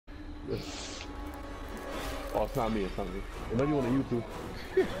Oh, it's not me. It's not me. Unless you want to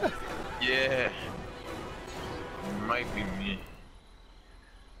YouTube. Yeah. Might be me.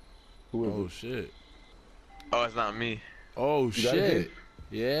 Who is Oh it? shit. Oh, it's not me. Oh You got it, shit. Jade?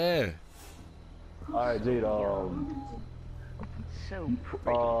 Yeah. Alright, Jade, So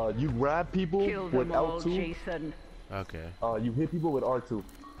pretty. you grab people Kill with them all, L2. Jason. Okay. You hit people with R2.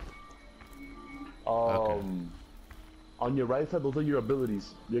 Okay. On your right side, those are your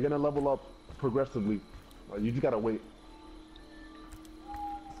abilities. You're gonna level up progressively. You just gotta wait.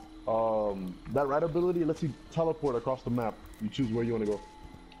 That right ability lets you teleport across the map. You choose where you wanna go.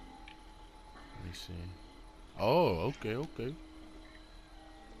 Let me see. Oh, okay, okay.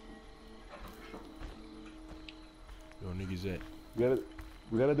 Yo, niggas at?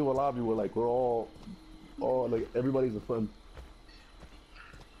 We gotta do a lobby where like we're all like everybody's a friend.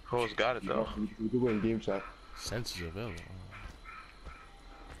 Who's got it though? We do it in game chat. Senses available.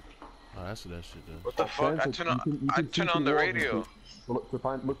 Oh, that's what that shit does. What the fuck? I turn on the radio. Look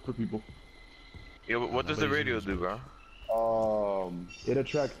for people. Yo, what does the radio do, bro? It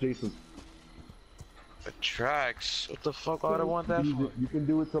attracts Jason. Attracts? What the fuck would I want that for? You can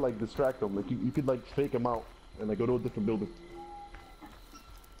do it to like distract them. Like you could like fake them out and like go to a different building.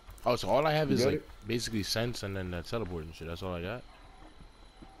 Oh, so all I have is like it? basically sense and then teleport and shit. That's all I got.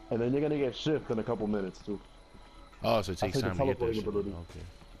 And then you're gonna get shift in a couple minutes too. Oh, so it takes think time the to get that shit. teleporting Okay.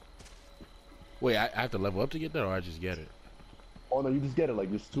 Wait, I have to level up to get that, or I just get it? Oh no, you just get it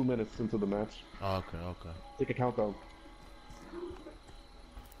like just 2 minutes into the match. Oh, okay, okay. Take a countdown.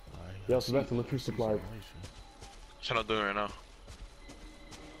 Alright, Yeah, I so see- that's electric see supply. some nice shit. That's what I'm doing right now.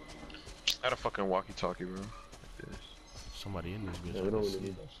 I got a fucking walkie-talkie, bro. Like this. Somebody in this bitch. Yeah, I we don't can really see.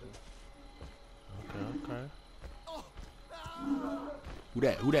 need that shit. Okay, okay. Who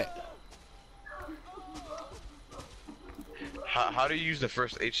that? Who that? How do you use the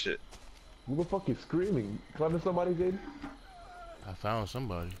first aid shit? Who the fuck is screaming? Climb somebody, Jade? I found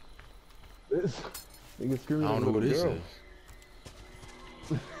somebody. This nigga screaming. I don't like know a who this girl. is.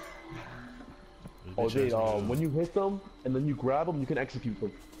 This Oh, bitch Jade, asked me to- when you hit them and then you grab them, you can execute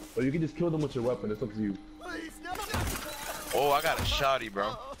them. Or you can just kill them with your weapon. It's up to you. Oh, I got a shotty,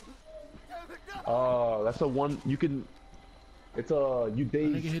 bro. That's a one. You can. It's a you That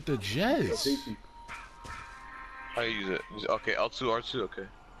daze. nigga hit the jets. How you use it? Okay, L2, R2, okay.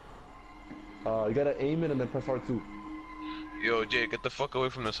 You gotta aim it and then press R2. Yo, Jay, get the fuck away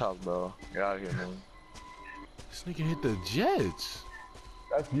from this house, bro. Get out of here, man. This nigga hit the jets.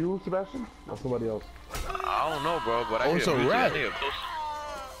 That's you, Sebastian? Or somebody else? I don't know, bro, but I Oh, hear it's a music. rat. I hear close.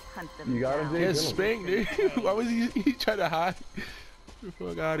 Hunt them You got him, down. Jay? Yeah, Get him. spank, nigga. Why was he trying to hide? Get the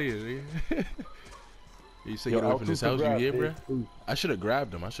fuck out of here, nigga. You say Yo, get away from L2 this to house, you grab, here, Jade. bro? I should have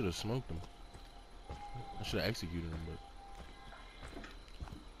grabbed him. I should have smoked him. I should have executed him, but.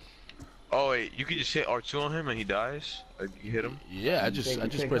 Oh wait, you can just hit R2 on him and he dies? Like, you hit him? Yeah, I You just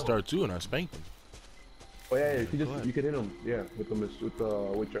can't pressed kill him. R2 and I spanked him. Oh yeah, Go you ahead. could hit him. Yeah,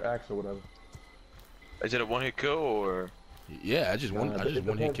 with your axe or whatever. Is it a one-hit kill or? Yeah, I just one It hit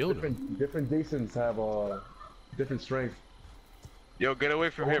depends. killed him. Different Jasons have different strength. Yo, get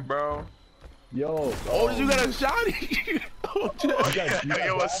away from here, bro. Yo. Oh, you got a shotty! Oh, You got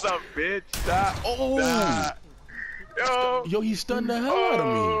Yo, what's up, bitch? oh! Yo! Yo, he stunned the hell out of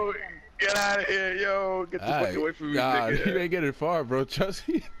me. Oh, get out of here, yo! Get the fuck away from me, Nah, you nigga. ain't get it far, bro. Trust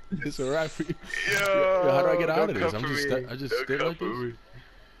me. It's a wrap for you. Yo, how do I get out don't of this? come I'm for just me. I just Don't stood come like for this. me.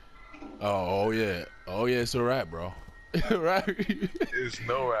 Oh yeah. Oh yeah, it's a wrap, bro. Right? It's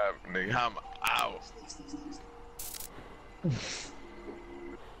no rap, nigga. I'm out.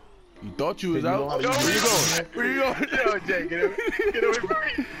 You thought you was You know out? how to Where you use going? it. Where you going? Yo, Jay, get away from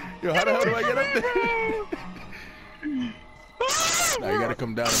me. Yo, how the hell do I get up there? Nah, you gotta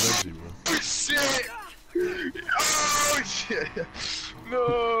come down eventually, bro. Shit! Oh shit!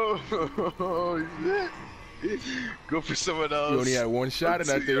 No! Go for someone else. You only had one shot in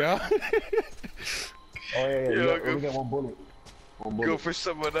that thing, huh? Oh yeah, Yo, you go- only get one bullet. One bullet. Go for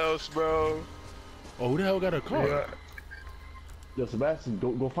someone else, bro. Oh, who the hell got a car? Yeah. Yo, Sebastian,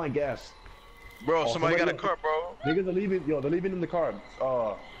 go find gas. Bro, Oh, somebody got a else- car, bro. Niggas are leaving. Yo, they're leaving in the car.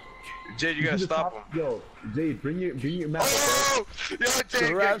 Jay, you gotta just stop him. Yo, Jade, bring your map. Oh! Yo,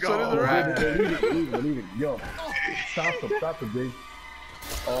 Jay, a wrap, get son, it's a go. wrap. They're leaving. Yo, stop them, Jade.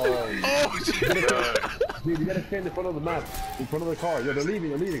 Oh, shit. Jade, you gotta stand in front of the map, in front of the car. Yo, they're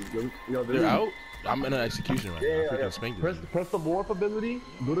leaving. Yo, they're You're leaving. out? I'm in an execution right now. I freaking spanked this nigga. Press the morph ability.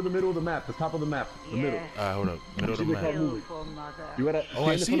 Go to the middle of the map, the top of the map, the middle. Alright, hold up. Middle of the See the map. car Kill moving. for mother. You gotta Oh,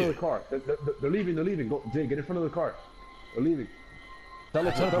 I stand in see front of it. the car. They're leaving. Go, Jay, get in front of the car. They're leaving.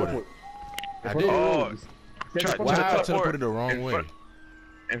 Teleport. I did. Oh, Stand in front of Wow, I the car. teleported the wrong way.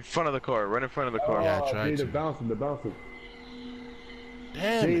 In front of the car, right in front of the car. Yeah, I Oh, tried Jay, to. they're bouncing, they're bouncing.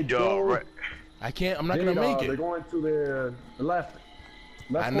 Damn Jay, it. Yo, go. right. I can't. I'm not Jay, gonna make They're it. going to the left.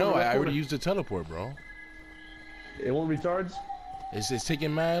 Left I know. corner, left I already corner. used the teleport, bro. It won't recharge? It's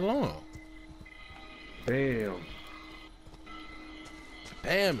taking mad long. Damn.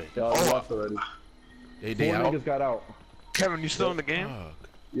 Damn it. Y'all left already. They Four out. niggas got out. Kevin, you still in the game? Fuck.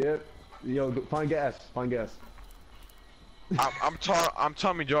 Yep. Yo, find gas. Find gas. I'm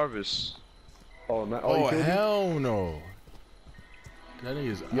Tommy Jarvis. Oh, man. Oh, you killed him? hell no. That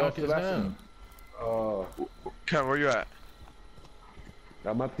nigga's Yo, out as hell. Sebastian. Kevin, where you at?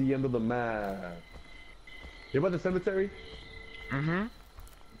 I'm at the end of the map. You about the cemetery? Mm-hmm.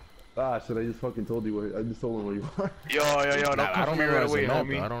 Ah, shit, I just fucking told you where, I just told him where you are. Yo, don't I come don't for me know right what's away, a map,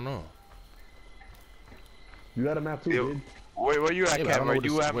 homie. though. I don't know. You got a map too, Yo. dude. Where you at, Yeah, but I don't Kevin? know Are what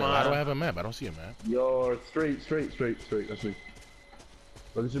you this- at wait, why do I my... have a map? I don't see a map. Yo, straight. That's me.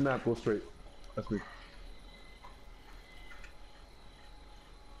 Look at your map, go straight. That's me.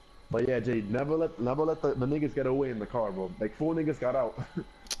 But yeah, Jay, never let the niggas get away in the car, bro. Like 4 niggas got out.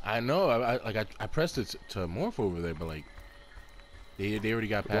 I know. I pressed it to morph over there, but like they already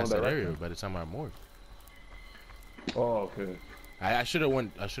got Going past that direct area now? by the time I morphed. Oh, okay. I should have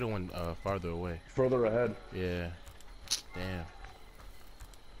went. Farther away. Further ahead. Yeah. Damn.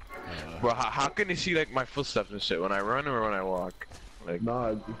 Bro, how can you see like my footsteps and shit when I run or when I walk? Like,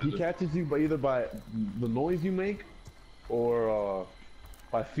 Nah, he catches you by either by the noise you make or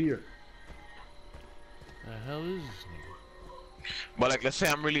by fear. The hell is this nigga? but like, let's say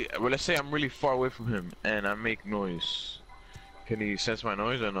I'm really far away from him and I make noise. Can he sense my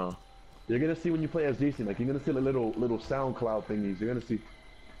noise or no? You're gonna see when you play as Jason, like you're gonna see the little sound cloud thingies. You're gonna see.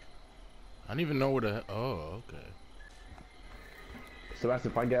 I don't even know where the. Oh, okay.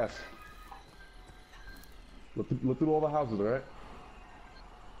 Sebastian, find gas. Look through all the houses, alright?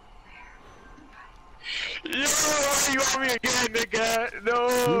 Yo, you on me again, nigga?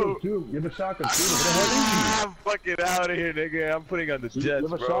 No. Shoot, you have a shotgun. Shoot him. I'm fucking out of here, nigga. I'm putting on the You jets,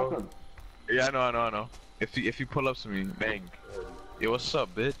 have a bro. shotgun. Yeah, I know. If you pull up to me, bang. Yo, what's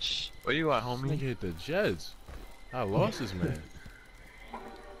up, bitch? Where you at, This nigga homie? hit the Jets. I lost this man.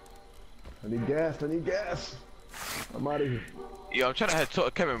 I need gas. I'm out of here. Yo, I'm trying to head to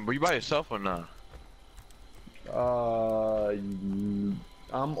Kevin. Were you by yourself or not?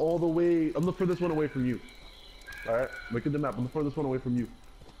 I'm all the way. I'm the furthest one away from you. All right, look at the map. I'm the furthest one away from you.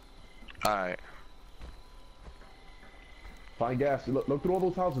 All right. Find gas. Look through all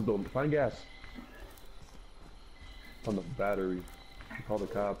those houses, though. Find gas. On the battery. Call the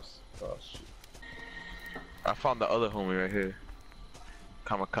cops. Oh shit. I found the other homie right here.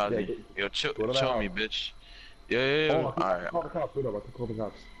 Kamikaze. Yeah, Yo, chill go to that me, house. bitch. Yeah. Oh, All right. call the cops. Wait up, I can call the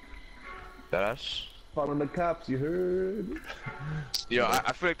cops. That's. Calling the cops. You heard? Yo,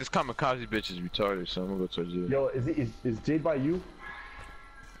 I feel like this Kamikaze bitch is retarded, so I'm gonna go towards you. Yo, is Jade by you?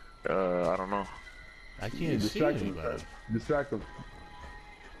 I don't know. I can't see Distract him. anybody. Distract him.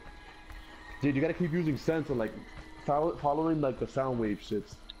 Jade, you gotta keep using sense and like following like the sound wave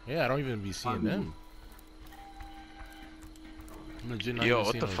shits. Yeah, I don't even be seeing them. I'm legit not Yo, even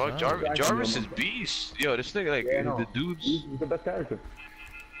what seeing the those fuck? guys. Jarvis is beast. Yo, this nigga like Yeah, I know. the dudes. He's the best character.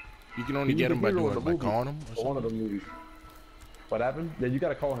 You can only He's get the him by hero doing of the like movie. calling him or Or one of something. the movies. What happened? Yeah, you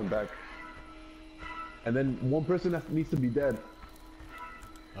gotta call him back. And then one person needs to be dead.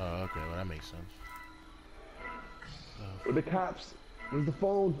 Oh, okay. Well, that makes sense. With the cops. Where's the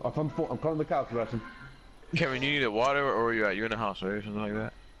phone? I'm on the phone. I'm calling the cops, Russian. Kevin, you need a water or where you at? You in the house, right? Or something like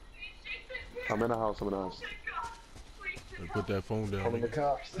that? I'm in the house. Put that phone down. Calling the nigga.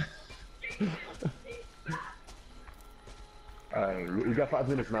 cops. Alright, we got 5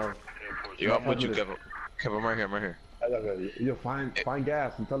 minutes now. Yo, I'll put you, Kevin. Kevin, I'm right here. Yo, find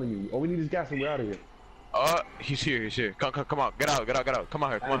gas. I'm telling you. All we need is gas and we're out of here. He's here. Come on. Get out. Come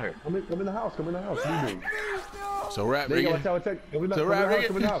out here. Come in the house. What are you doing? So rap, There you go. nigga. Watch out. Come in the It's a wrap, house.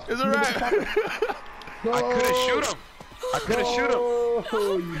 Come in the house. nigga. It's a wrap. No. I couldn't shoot him.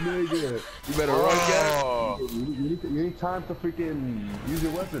 Oh, you nigga. You better run, gas. Oh, You need time to freaking use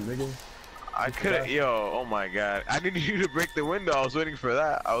your weapon, nigga. I couldn't. Yo, oh my god. I needed you to break the window. I was waiting for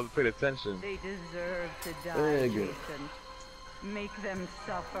that. I was paying attention. They deserve to die, Very good. Jason. Make them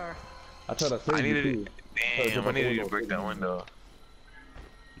suffer. I tried to save I you needed too. it. Damn, I needed you to break that window.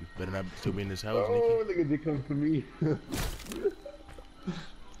 You better not still be in this house, Oh, Nicky. nigga, they come for me.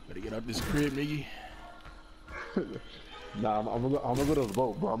 Better get out this crib, Nicky. Nah, I'm gonna go to the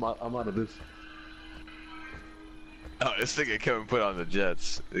boat, bro. I'm out of this. Oh, this nigga Kevin put on the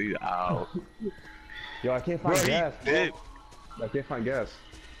Jets. He's out. Yo, I can't Bro, find he gas. did. I can't find gas.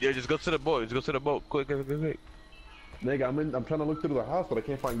 Yo, just go to the boat. Quick. Nigga, I'm trying to look through the house, but I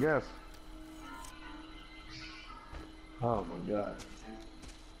can't find gas. Oh my god.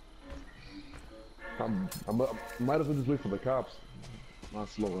 I might as well just wait for the cops. Not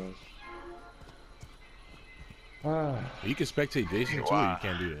slow ass. Ah. You can spectate Jason too, or you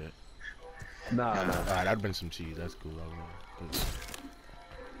can't do that. Nah. Alright, that'd been some cheese. That's cool.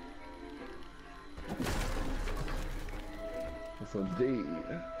 That's a D.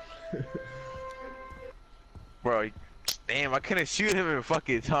 Bro, damn, I couldn't shoot him in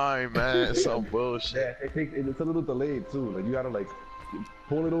fucking time, man. It's some bullshit. Yeah, it's a little delayed too. Like you gotta like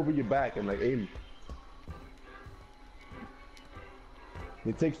pull it over your back and like aim.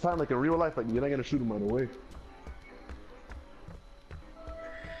 It takes time, like in real life. Like you're not gonna shoot him right away.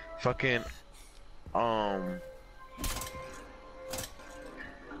 Fucking,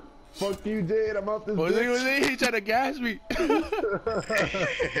 Fuck you, Jade. I'm out this Was bitch. he trying to gas me?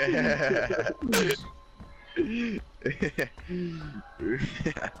 You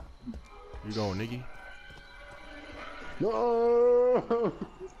going, Nicky? No.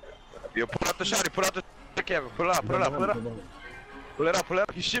 Yo, pull out the shot. Pull out the Kevin. Pull it out. Pull it out. Pull it out. Pull it out. Pull it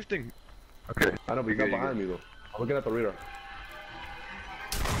out. He's shifting. Okay. I know, but he's not behind me though. I'm looking at the radar.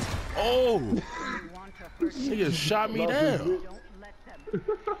 Oh! You want to hurt He just shot me down. Don't let them.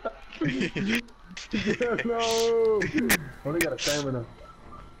 No. Only got a stamina.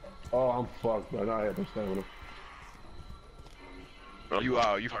 Oh, I'm fucked, bro. Now I have no stamina. Oh, you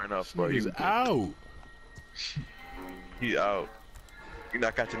out. You far enough, bro. He's out. He out. You're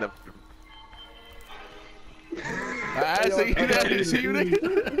not catching up. I see you there. See you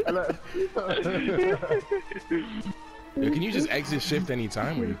there. Yo, can you just exit shift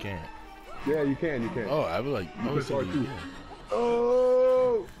anytime or you can't? Yeah, you can. Oh, I was like, I was can thinking, R2. yeah.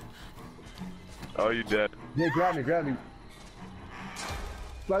 Oh! Oh, you dead. Yeah, grab me.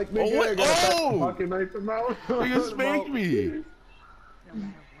 Like, Oh, nigga, what? I got a Oh! fucking knife in my mouth. You spanked me. No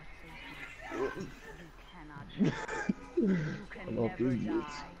matter what they do, you can Oh, never please.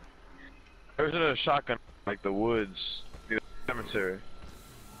 die. There's a shotgun like the woods, near the cemetery.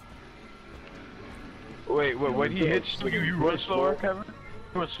 Wait, when he hits you, you run slower, Kevin?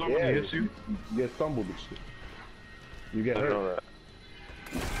 You run slower when he hits you? You get stumbled and shit. You get I hurt. know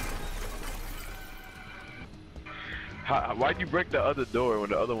that. Why'd you break the other door when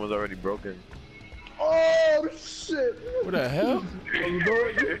the other one's already broken? Oh, shit! What the hell?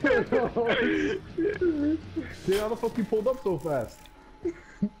 See how the fuck you pulled up so fast?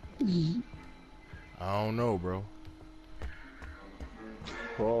 I don't know, bro.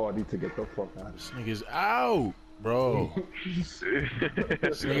 Oh, I need to get the fuck out. This nigga's out, bro. This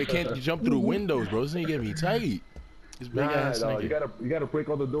nigga can't jump through the windows, bro. This nigga get me tight. This big ass no, nigga. you gotta break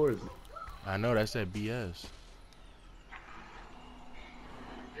all the doors. I know, that's that BS.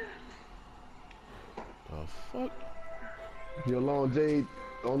 The fuck? You're alone, Jade.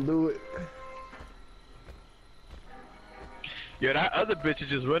 Don't do it. Yeah, that other bitch is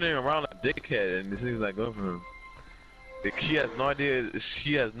just running around like a dickhead, and this thing's not going for him. Like, she has no idea.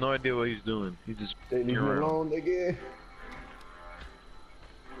 She has no idea what he's doing. He's just Jade, leave me around. alone, nigga.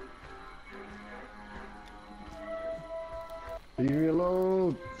 Leave me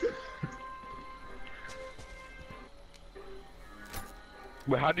alone.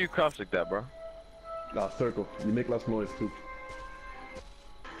 But how do you cross like that, bro? Nah, circle. You make less noise too.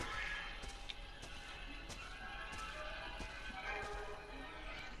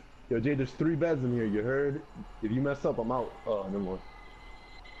 Yo, Jay, there's 3 beds in here. You heard? If you mess up, I'm out. Oh, no more.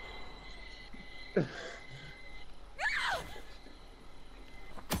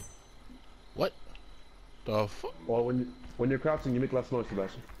 What? The fuck? Well, when you're crouching, you make less noise,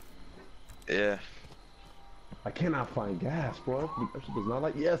 Sebastian. Yeah. I cannot find gas, bro. That shit does not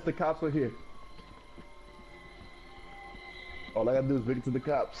like. Yes, the cops are here. All I gotta do is make it to the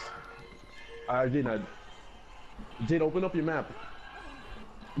cops. Alright, Jade, now. Jade, open up your map.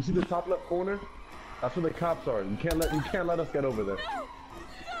 You see the top left corner? That's where the cops are. You can't let us get over there.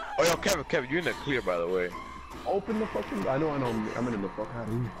 Oh, yo, Kevin, you're in the clear, by the way. Open the fucking. I know. I'm in the fuck out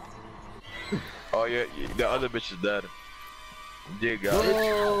of here. Oh yeah, the other bitch is dead. Yeah, got it.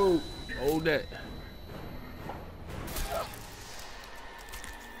 Whoa! Hold that.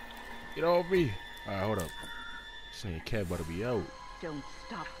 Get off me. Alright, hold up. This nigga Kev better be out. Don't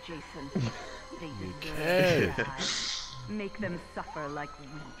stop, Jason. They Kev. deserve to die. Make them suffer like we.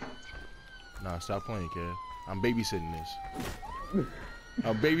 Nah, stop playing, Kev. I'm babysitting this.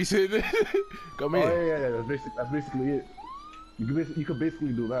 I'm babysitting this. Come Oh here. yeah. That's basically it. You could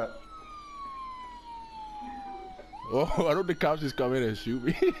basically do that. Oh, I don't think cops just come in and shoot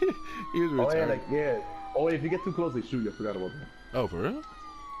me. He was Oh yeah, retarded. Oh, if you get too close, they shoot you. I forgot about that. Oh, for real?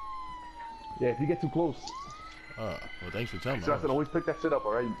 Yeah, if you get too close. Well, thanks for telling me. So I said, always pick that shit up,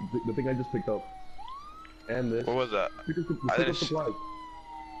 alright? The thing I just picked up. And this. What was that? Pick up, I pick didn't up supplies.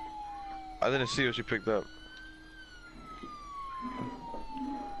 I didn't see what you picked up.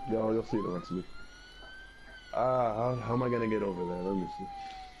 Yo, you'll see it eventually. How am I gonna get over there? Let me see.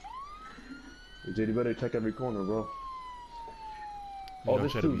 JD, better check every corner, bro. You Oh, know,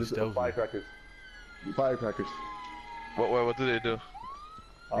 this try to too. be This is stealthy. firecrackers. Firecrackers. What do they do?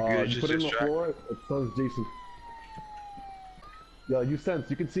 You You just put it on the distract. floor. It says Jason. Yo, you sense.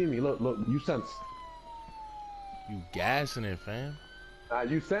 You can see me. Look, you sense. You gassing it, fam.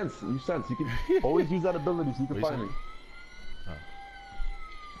 You sense. You sense. You can always use that ability so you can Wait, find son. me. Oh.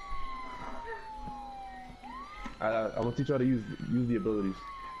 I'm gonna teach you how to use the abilities.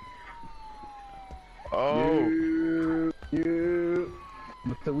 Oh, You.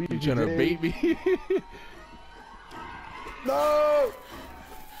 Mr. Weezy You trying to J. bait me? No!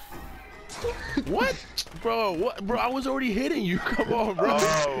 What? Bro, what? Bro, I was already hitting you. Come on, bro.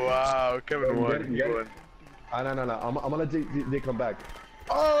 oh wow, Kevin You get won. it, you He get it? won. No. I'm gonna let Jay come back.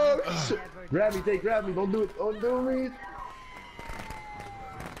 Oh, shit. Grab me, Jay, grab me. Don't do it. Don't do me.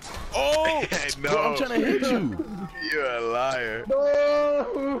 Oh, No. bro, I'm trying to hit you. You're a liar.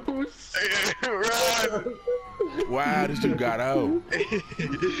 No! Run! Wow, this dude got out.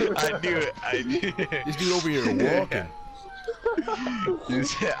 I knew it. I knew it. This dude over here walking. You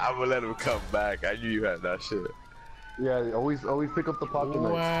said I'm gonna let him come back. I knew you had that shit. Yeah, always pick up the pocket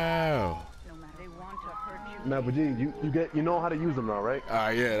knife. Wow. No matter they want to hurt you. Now, but Gene, you know how to use them now, right?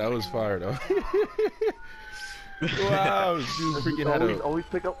 Yeah, that was fire though. Wow, dude freaking had Always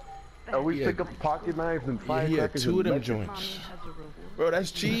pick up. Always Yeah. pick up pocket knives and he firecrackers. had two of them and joints. Mommy has a reward. Bro,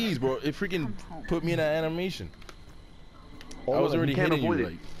 that's cheese, bro. It freaking put me in that animation. Oh, I was you already can't hitting you,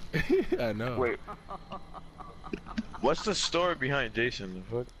 avoid it. like. I know. Wait. What's the story behind Jason?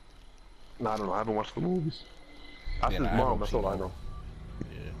 The fuck? Nah, I don't know. I haven't watched the movies. That's Yeah, his I mom. haven't That's seen all I all know.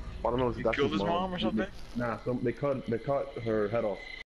 Yeah. All I know is He that's killed his mom or something? Nah, they cut her head off.